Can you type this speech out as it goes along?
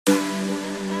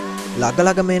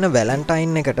ළඟ මේන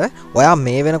වැලන්ටයින් එකට ඔයා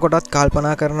මේ වෙනකොටත්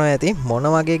කල්පනා කරනවා ඇති මොන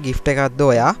වගේ ගිෆ්ට් එකක්ද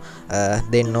ඔයා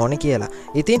දෙන්න ඕනේ කියලා.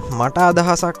 ඉතින් මට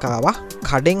අදහසක් ආවා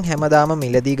කඩෙන් හැමදාම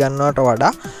මිලදී ගන්නවට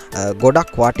වඩා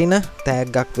ගොඩක් වටින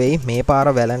තෑග්ගක් වෙයි මේ පාර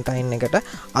වැලන්ටයින් එකට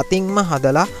අතින්ම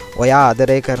හදලා ඔයා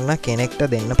ආදරය කරන කෙනෙක්ට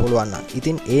දෙන්න පුළුවන් නම්.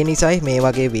 ඉතින් ඒ නිසයි මේ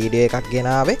වගේ වීඩියෝ එකක්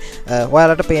ගෙනාවේ.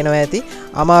 ඔයාලට පේනවා ඇති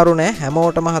අමාරු නෑ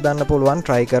හැමෝටම හදන්න පුළුවන්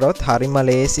try කරොත් හරිම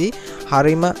ලේසි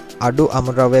හරිම අඩු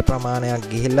අමුද්‍රව්‍ය ප්‍රමාණයක්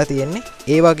ගිහිල්ලා තියෙන්නේ.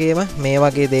 ඒ වගේම මේ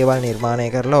වගේ දේවල් නිර්මාණය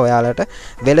කරලා ඔයාලට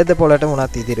වෙළඳ පොළට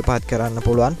උනත් ඉදිරිපත් කරන්න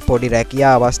පුළුවන් පොඩි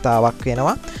රැකියා අවස්ථාවක්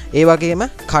වෙනවා. ඒ වගේම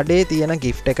කඩේ තියෙන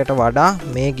ගිෆ්ට් එකට වඩා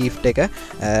මේ ගිෆ්ට් එක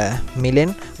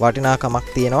මිලෙන්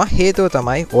වටිනාකමක් තියෙනවා. හේතුව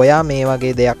තමයි ඔයා මේ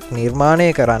වගේ දෙයක්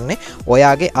නිර්මාණය කරන්නේ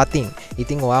ඔයාගේ අතින්.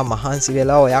 ඉතින් ඔයා මහන්සි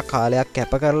වෙලා ඔයා කාලයක්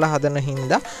කැප කරලා හදන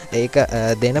හින්දා ඒක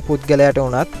දෙන පුද්ගලයාට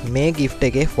උනත් මේ ගිෆ්ට්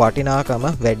එකේ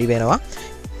වටිනාකම වැඩි වෙනවා.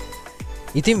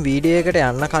 ඉතින් වීඩියෝ එකට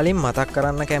යන්න කලින් මතක්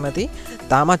කරන්න කැමති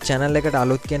තාමත් channel එකට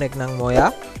අලුත් කෙනෙක් නම් ඔයා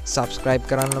subscribe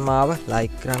කරන්න මාව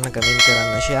like කරන්න comment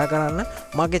කරන්න share කරන්න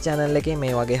මගේ channel එකේ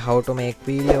මේ වගේ how to make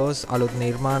videos අලුත්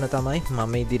නිර්මාණ තමයි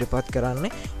මම ඉදිරිපත්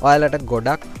කරන්නේ ඔයාලට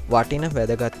ගොඩක් වටින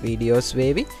වැදගත් videos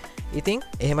වේවි ඉතින්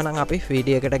එහෙමනම් අපි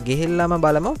වීඩියෝ එකට ගිහිල්ලාම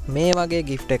බලමු මේ වගේ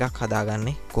gift එකක්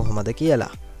හදාගන්නේ කොහොමද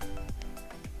කියලා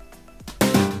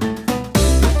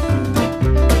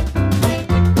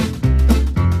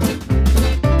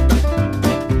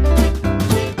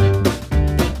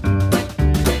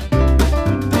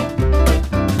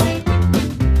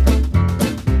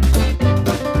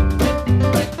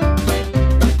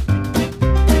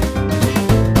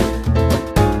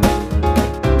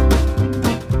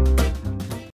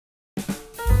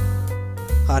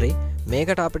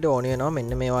මේකට අපිට ඕන වෙනවා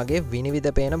මෙන්න මේ වගේ විනිවිද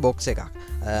පේන බොක්ස් එකක්.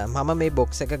 මම මේ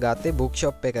බොක්ස් එක ගත්තේ බුක්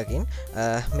ෂොප් එකකින්.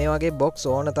 මේ වගේ බොක්ස්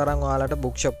ඕන තරම් ඔයාලට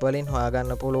බුක් ෂොප් වලින්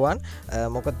හොයාගන්න පුළුවන්.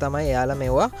 මොකද තමයි එයාලා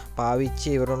මේවා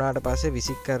පාවිච්චි ඉවරුණාට පස්සේ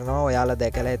විසික් කරනවා. ඔයාලා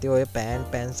දැකලා ඇති ඔය පෑන්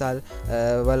පැන්සල්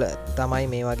වල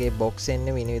තමයි මේ වගේ බොක්ස්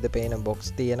එන්නේ විනිවිද පේන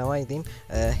බොක්ස් තියෙනවා. ඉතින්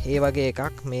ඒ වගේ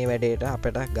එකක් මේ වැඩේට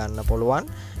අපිට ගන්න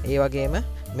පුළුවන්. ඒ වගේම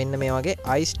මෙන්න මේ වගේ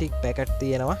ice stick packet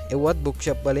තියෙනවා. ඒවත් book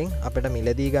shop වලින් අපිට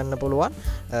මිලදී ගන්න පුළුවන්.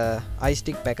 ice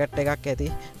stick packet එකක්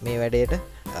ඇති මේ වැඩේට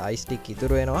ice stick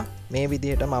ඉතුරු වෙනවා. මේ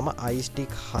විදිහට මම ice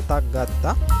stick 7ක්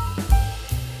ගත්තා.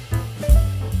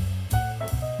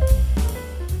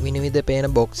 විනිවිද පේන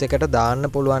බොක්ස් එකට දාන්න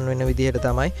පුළුවන් වෙන විදිහට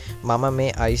තමයි මම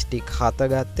මේ ice stick 7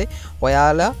 ගත්තේ.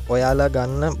 ඔයාලා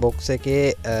ගන්න බොක්ස්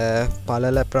එකේ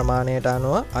පළල ප්‍රමාණයට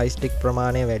අනුව ice stick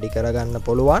ප්‍රමාණය වැඩි කරගන්න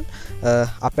පුළුවන්.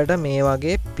 අපිට මේ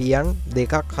වගේ පියන්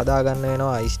දෙකක් හදාගන්න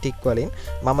වෙනවා ice stick වලින්.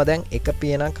 මම දැන් එක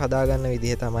පියනක් හදාගන්න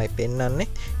විදිහ තමයි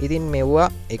පෙන්වන්නේ. ඉතින්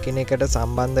මෙවුවා එකිනෙකට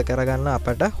සම්බන්ධ කරගන්න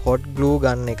අපිට hot glue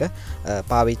gun එක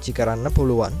පාවිච්චි කරන්න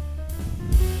පුළුවන්.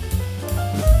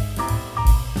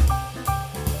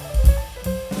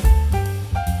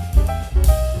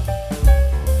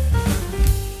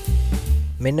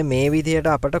 මෙන්න මේ විදිහට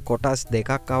අපට කොටස්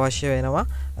දෙකක් අවශ්‍ය වෙනවා.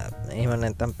 එහෙම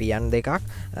නැත්නම් පියන් දෙකක්.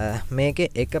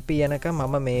 මේකේ එක පියනක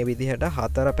මම මේ විදිහට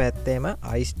හතර පැත්තේම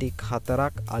ice stick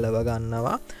 4ක් අලව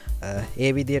ගන්නවා.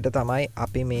 ඒ විදිහට තමයි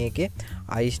අපි මේකේ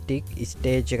ice stick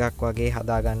stage එකක් වගේ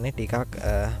හදාගන්නේ. ටිකක්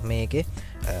මේකේ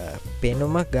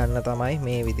පෙනුම ගන්න තමයි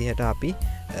මේ විදිහට අපි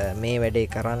මේ වැඩේ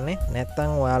කරන්නේ.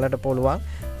 නැත්නම් ඔයාලට පුළුවන්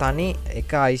තනි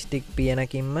එක ice stick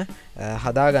පියනකින්ම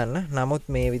හදාගන්න. නමුත්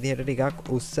මේ විදිහට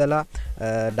ටිකක් උස්සලා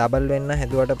ඩබල් වෙන්න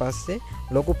හැදුවට පස්සේ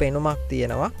ලොකු පෙනුමක්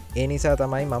තියෙනවා. ඒ නිසා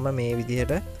තමයි මම මේ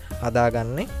විදිහට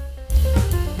හදාගන්නේ.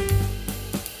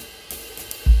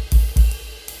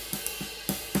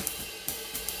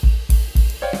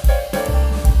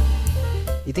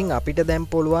 ඉතින් අපිට දැන්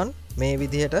පුළුවන් මේ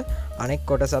විදිහට අනෙක්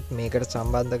කොටසත් මේකට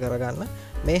සම්බන්ධ කරගන්න.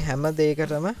 මේ හැම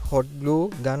දෙයකටම hot glue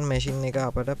gun machine එක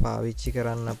අපට පාවිච්චි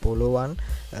කරන්න පුළුවන්.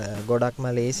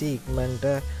 ගොඩක්ම ලේසි ඉක්මනට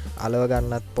අලව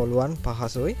ගන්නත් පුළුවන්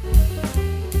පහසුයි.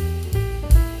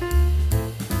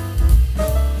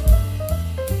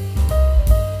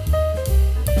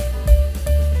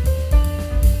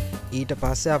 ඊට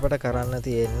පස්සේ අපට කරන්න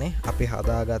තියෙන්නේ අපි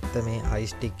හදාගත්ත මේ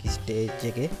ice stick stage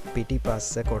එකේ පිටිපස්ස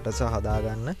කොටස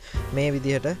හදාගන්න. මේ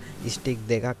විදිහට stick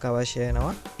දෙකක් අවශ්‍ය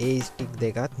වෙනවා. ඒ stick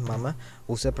දෙකත් මම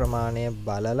උස ප්‍රමාණය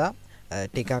බලලා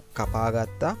ටිකක් කපා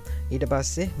ගත්තා. ඊට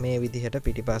පස්සේ මේ විදිහට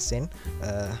පිටිපස්සෙන්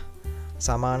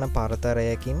සමාන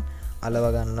පරතරයකින් අලව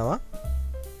ගන්නවා.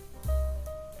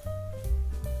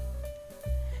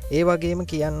 ඒ වගේම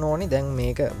කියන්න ඕනි දැන්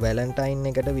මේක වැලන්ටයින්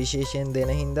එකට විශේෂයෙන් දෙන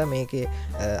හින්දා මේකේ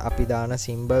අපි දාන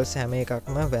සිම්බල්ස් හැම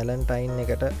එකක්ම වැලන්ටයින්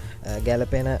එකට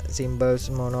ගැලපෙන සිම්බල්ස්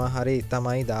මොනවා හරි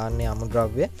තමයි දාන්නේ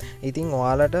අමුද්‍රව්‍ය. ඉතින්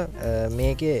ඔයාලට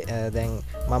මේකේ දැන්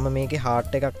මම මේකේ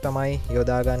හાર્ට් එකක් තමයි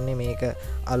යොදාගන්නේ මේක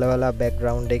අලවලා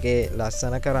බෑග්ග්‍රවුන්ඩ් එකේ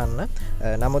ලස්සන කරන්න.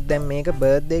 නමුත් දැන් මේක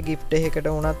බර්ත්ඩේ ගිෆ්ට් එකකට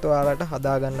වුණත් ඔයාලට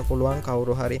හදාගන්න පුළුවන්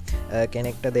කවුරු හරි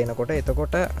කෙනෙක්ට දෙනකොට.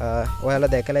 එතකොට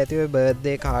ඔයාලා දැකලා ඇති ඔය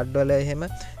බර්ත්ඩේ කාඩ් වල එහෙම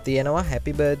තියෙනවා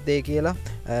හැපි බර්ත්ඩේ කියලා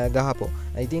ගහපො.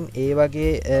 ඉතින් ඒ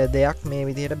වගේ දෙයක් මේ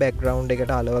විදිහට බෑග්ග්‍රවුන්ඩ්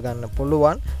එකට අලව ගන්න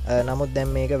පුළුවන්. නමුත්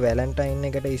දැන් මේක වැලන්ටයින්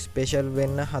එකට ස්පෙෂල්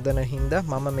වෙන්න හදන හින්දා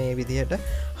මම මේ විදිහට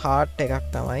හાર્ට්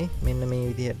එකක් තමයි මෙන්න මේ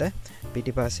විදිහට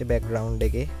පිටිපස්සේ බෑග්ග්‍රවුන්ඩ්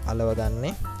එකේ අලව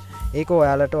ගන්නේ. ඒක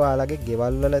ඔයාලට ඔයාලගේ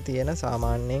ගෙවල් වල තියෙන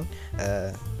සාමාන්‍යයෙන්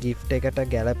ගිෆ්ට් එකට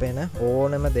ගැලපෙන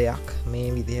ඕනම දෙයක් මේ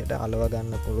විදිහට අලව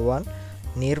ගන්න පුළුවන්.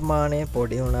 නිර්මාණය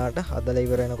පොඩි වුණාට හදලා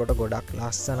ඉවර වෙනකොට ගොඩක්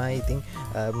ලස්සනයි. ඉතින්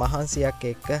මහන්සියක්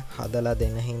එක්ක හදලා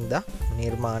දෙන හින්දා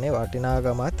නිර්මාණයේ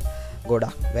වටිනාකමත්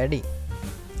ගොඩක් වැඩි.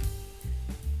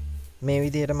 මේ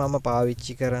විදිහට මම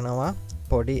පාවිච්චි කරනවා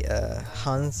පොඩි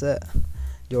හංස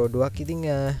ජෝඩුවක්. ඉතින්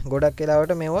ගොඩක්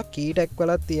වෙලාවට මේවා කීටැක්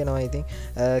වලත් තියෙනවා. ඉතින්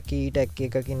කීටැක්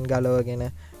එකකින් ගලවගෙන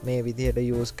මේ විදිහට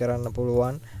යූස් කරන්න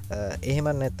පුළුවන්. එහෙම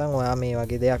නැත්නම් ඔයා මේ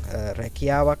වගේ දෙයක්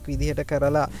රැකියාවක් විදිහට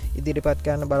කරලා ඉදිරිපත්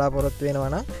කරන්න බලාපොරොත්තු වෙනවා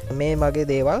නම් මේ වගේ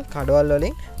දේවල් කඩවල්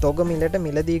වලින් තොග මිලට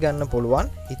මිලදී ගන්න පුළුවන්.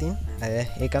 ඉතින්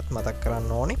ඒකත් මතක්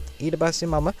කරන්න ඕනේ. ඊට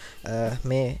පස්සේ මම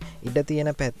මේ ඉඩ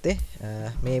තියෙන පැත්තේ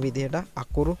මේ විදිහට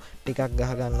අකුරු ටිකක්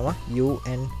ගහ ගන්නවා you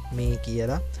and me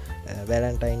කියලා.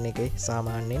 වැලන්ටයින් එකේ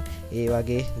සාමාන්‍යයෙන් ඒ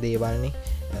වගේ දේවල්නේ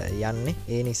යන්නේ.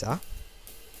 ඒ නිසා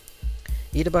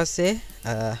ඊට පස්සේ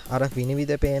අර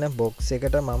විනිවිද පේන බොක්ස්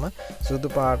එකට මම සුදු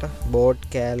පාට බෝඩ්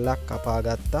කෑල්ලක් කපා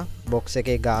ගත්තා බොක්ස්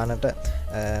එකේ ගානට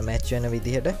මැච් වෙන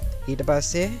විදිහට. ඊට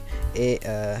පස්සේ ඒ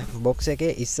බොක්ස්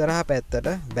එකේ ඉස්සරහා පැත්තට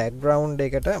බෑග්ග්‍රවුන්ඩ්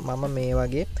එකට මම මේ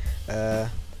වගේ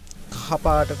කහ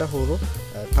පාටට හුරු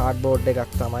කාඩ්බෝඩ්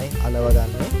එකක් තමයි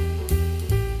අලවගන්නේ.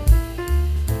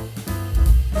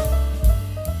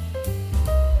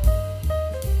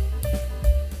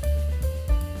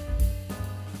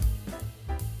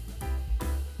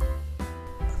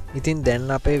 ඉතින්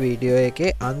දැන් අපේ වීඩියෝ එකේ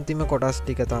අන්තිම කොටස්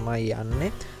ටික තමයි යන්නේ.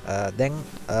 දැන්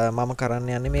මම කරන්න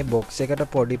යන්නේ මේ බොක්ස් එකට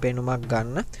පොඩි පෙනුමක්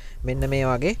ගන්න. මෙන්න මේ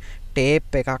වගේ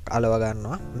ටේප් එකක් අලව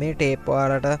ගන්නවා. මේ ටේප්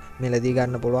ඔයාලට මිලදී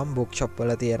ගන්න පුළුවන් බුක් ෂොප්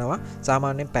වල තියෙනවා.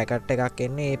 සාමාන්‍යයෙන් පැකට් එකක්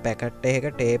එන්නේ. මේ පැකට් එකක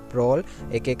ටේප් රෝල්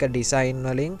එක එක ඩිසයින්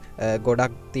වලින්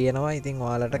ගොඩක් තියෙනවා. ඉතින්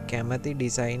ඔයාලට කැමති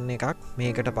ඩිසයින් එකක්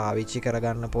මේකට පාවිච්චි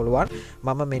කරගන්න පුළුවන්.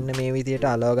 මම මෙන්න මේ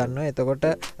විදිහට අලව ගන්නවා. එතකොට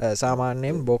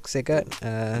සාමාන්‍යයෙන් බොක්ස් එක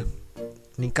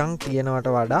නිකං තියෙනවට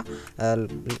වඩා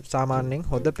සාමාන්‍යයෙන්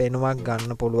හොඳ පෙනුමක්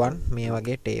ගන්න පුළුවන් මේ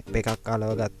වගේ ටේප් එකක්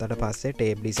අලව ගත්තට පස්සේ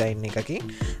ටේප් ඩිසයින්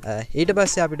එකකින්. ඊට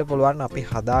පස්සේ අපිට පුළුවන් අපි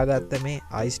හදාගත්ත මේ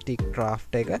අයිස්ටික්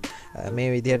ක්‍රාෆ්ට් එක මේ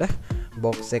විදිහට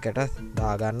බොක්ස් එකට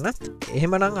දාගන්න.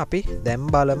 එහෙමනම් අපි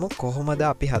දැන් බලමු කොහොමද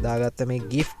අපි හදාගත්ත මේ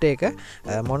ගිෆ්ට් එක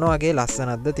මොන වගේ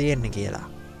ලස්සනක්ද තියෙන්නේ කියලා.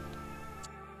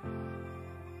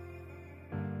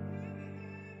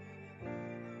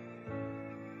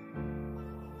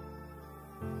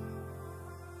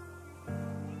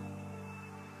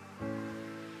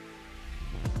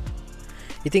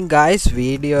 ඉතින් ගයිස්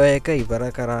වීඩියෝ එක ඉවර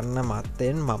කරන්න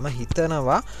මත්තෙන් මම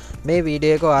හිතනවා මේ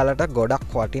වීඩියෝ එක ඔයාලට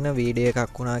ගොඩක් වටින වීඩියෝ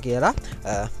එකක් වුණා කියලා.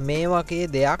 මේ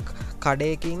වගේ දෙයක්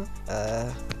කඩේකින්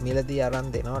මිලදී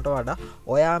අරන් දෙනවට වඩා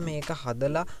ඔයා මේක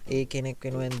හදලා ඒ කෙනෙක්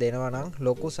වෙනුවෙන් දෙනවා නම්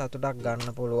ලොකු සතුටක්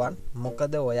ගන්න පුළුවන්.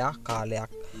 මොකද ඔයා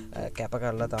කාලයක් කැප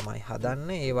කරලා තමයි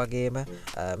හදන්නේ. ඒ වගේම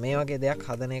මේ වගේ දෙයක්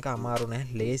හදන එක අමාරු නෑ.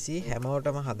 ලේසි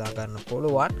හැමෝටම හදා ගන්න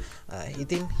පුළුවන්.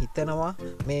 ඉතින් හිතනවා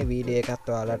මේ වීඩියෝ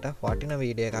එකත් ඔයාලට වටින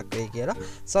වීඩියෝ එකක් වෙයි කියලා.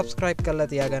 සබ්ස්ක්‍රයිබ් කරලා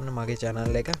තියාගන්න මගේ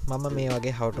channel එක. මම මේ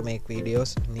වගේ how to make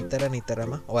videos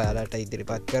නිතරම ඔයාලට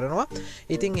ඉදිරිපත් කරනවා.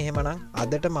 ඉතින් එහෙමනම්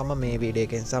අදට මම මේ වීඩියෝ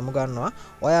එකෙන් සමු ගන්නවා.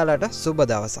 ඔයාලට සුබ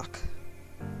දවසක්.